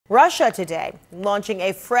Russia today launching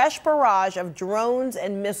a fresh barrage of drones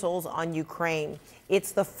and missiles on Ukraine.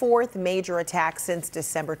 It's the fourth major attack since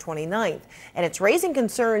December 29th, and it's raising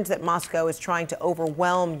concerns that Moscow is trying to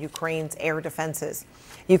overwhelm Ukraine's air defenses.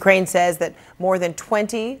 Ukraine says that more than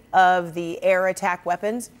 20 of the air attack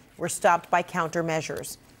weapons were stopped by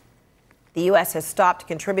countermeasures. The U.S. has stopped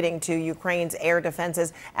contributing to Ukraine's air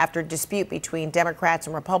defenses after a dispute between Democrats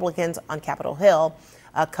and Republicans on Capitol Hill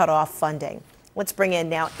cut off funding. Let's bring in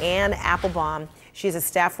now Anne Applebaum. She's a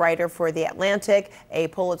staff writer for The Atlantic, a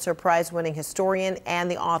Pulitzer Prize-winning historian, and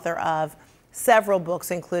the author of several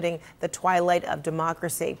books, including The Twilight of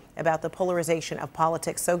Democracy, about the polarization of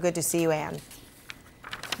politics. So good to see you, Anne.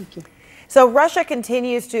 Thank you. So Russia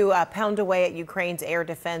continues to pound away at Ukraine's air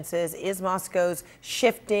defenses. Is Moscow's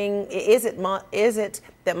shifting? Is it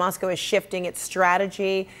that Moscow is shifting its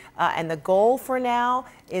strategy, and the goal for now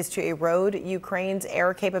is to erode Ukraine's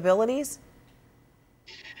air capabilities?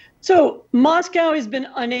 So Moscow has been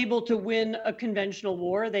unable to win a conventional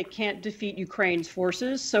war. They can't defeat Ukraine's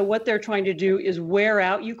forces. So what they're trying to do is wear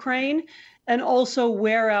out Ukraine and also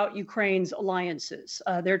wear out Ukraine's alliances.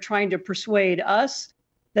 They're trying to persuade us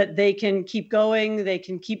that they can keep going, they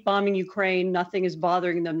can keep bombing Ukraine, nothing is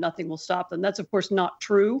bothering them, nothing will stop them. That's, of course, not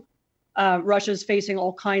true. Russia's facing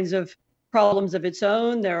all kinds of problems of its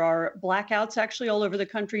own. There are blackouts actually all over the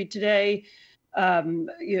country today.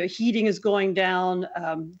 Heating is going down,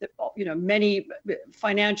 many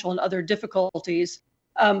financial and other difficulties,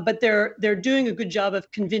 but they're doing a good job of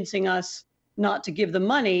convincing us not to give them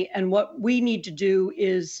money. And what we need to do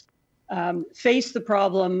is face the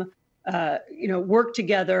problem, work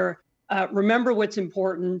together, remember what's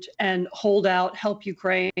important, and hold out, help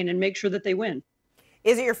Ukraine, and make sure that they win.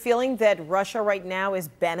 Is it your feeling that Russia right now is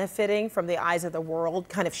benefiting from the eyes of the world,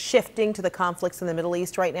 kind of shifting to the conflicts in the Middle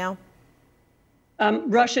East right now?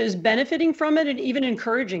 Russia is benefiting from it and even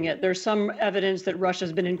encouraging it. There's some evidence that Russia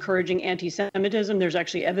has been encouraging anti-Semitism. There's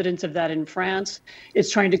actually evidence of that in France.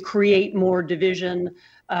 It's trying to create more division.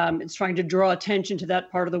 It's trying to draw attention to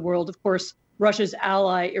that part of the world. Of course, Russia's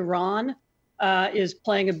ally, Iran, is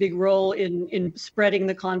playing a big role in spreading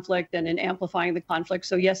the conflict and in amplifying the conflict.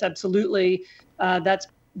 So yes, absolutely,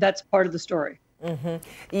 that's part of the story. Mm-hmm.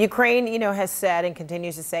 Ukraine, has said and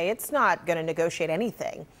continues to say it's not going to negotiate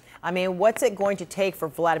anything. I mean, what's it going to take for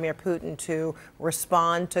Vladimir Putin to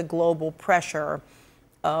respond to global pressure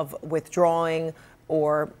of withdrawing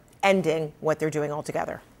or ending what they're doing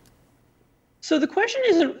altogether? So the question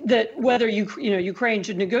isn't that whether Ukraine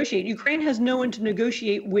should negotiate. Ukraine has no one to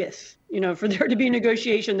negotiate with. For there to be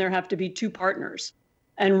negotiation, there have to be two partners.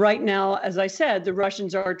 And right now, as I said, the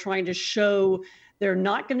Russians are trying to show they're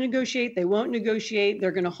not going to negotiate. They won't negotiate.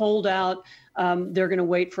 They're going to hold out. They're going to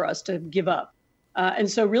wait for us to give up.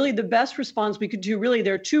 And so really the best response we could do, really,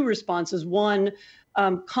 there are two responses. One,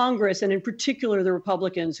 Congress, and in particular the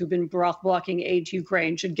Republicans who've been blocking aid to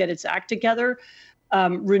Ukraine, should get its act together,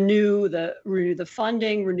 renew the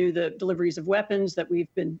funding, renew the deliveries of weapons that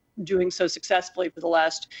we've been doing so successfully for the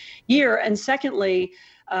last year. And secondly,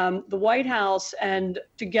 the White House, and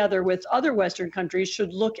together with other Western countries,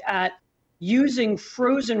 should look at using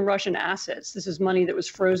frozen Russian assets. This is money that was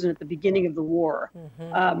frozen at the beginning of the war,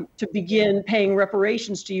 to begin paying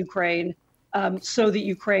reparations to Ukraine so that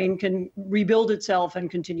Ukraine can rebuild itself and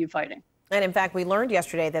continue fighting. And in fact, we learned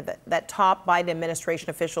yesterday that top Biden administration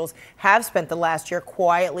officials have spent the last year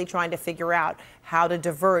quietly trying to figure out how to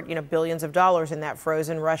divert, billions of dollars in that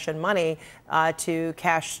frozen Russian money to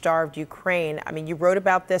cash-starved Ukraine. I mean, you wrote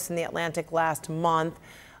about this in The Atlantic last month,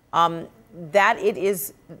 that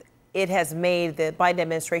the Biden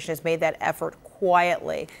administration has made that effort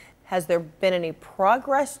quietly. Has there been any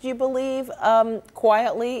progress, do you believe,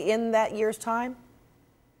 quietly in that year's time?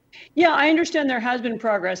 Yeah, I understand there has been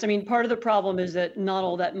progress. I mean, part of the problem is that not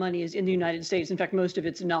all that money is in the United States. In fact, most of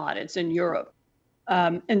it's not. It's in Europe.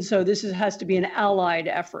 And so this has to be an allied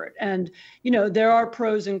effort. And, there are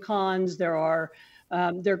pros and cons. There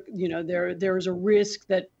is a risk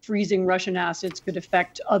that freezing Russian assets could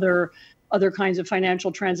affect other kinds of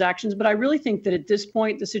financial transactions. But I really think that at this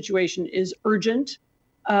point, the situation is urgent,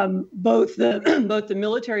 both the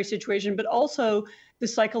military situation, but also the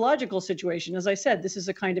psychological situation. As I said, this is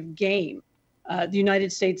a kind of game. The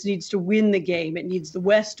United States needs to win the game. It needs the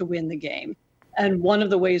West to win the game. And one of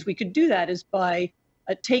the ways we could do that is by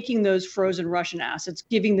taking those frozen Russian assets,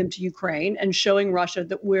 giving them to Ukraine, and showing Russia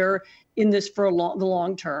that we're in this for the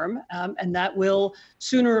long term, and that will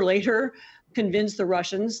sooner or later convince the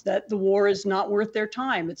Russians that the war is not worth their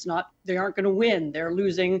time. They aren't going to win. They're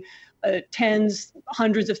losing tens,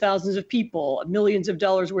 hundreds of thousands of people, millions of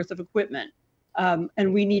dollars worth of equipment.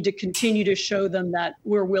 And we need to continue to show them that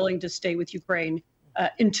we're willing to stay with Ukraine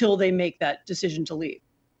until they make that decision to leave.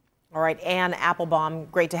 All right, Anne Applebaum,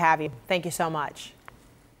 great to have you. Thank you so much.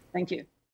 Thank you.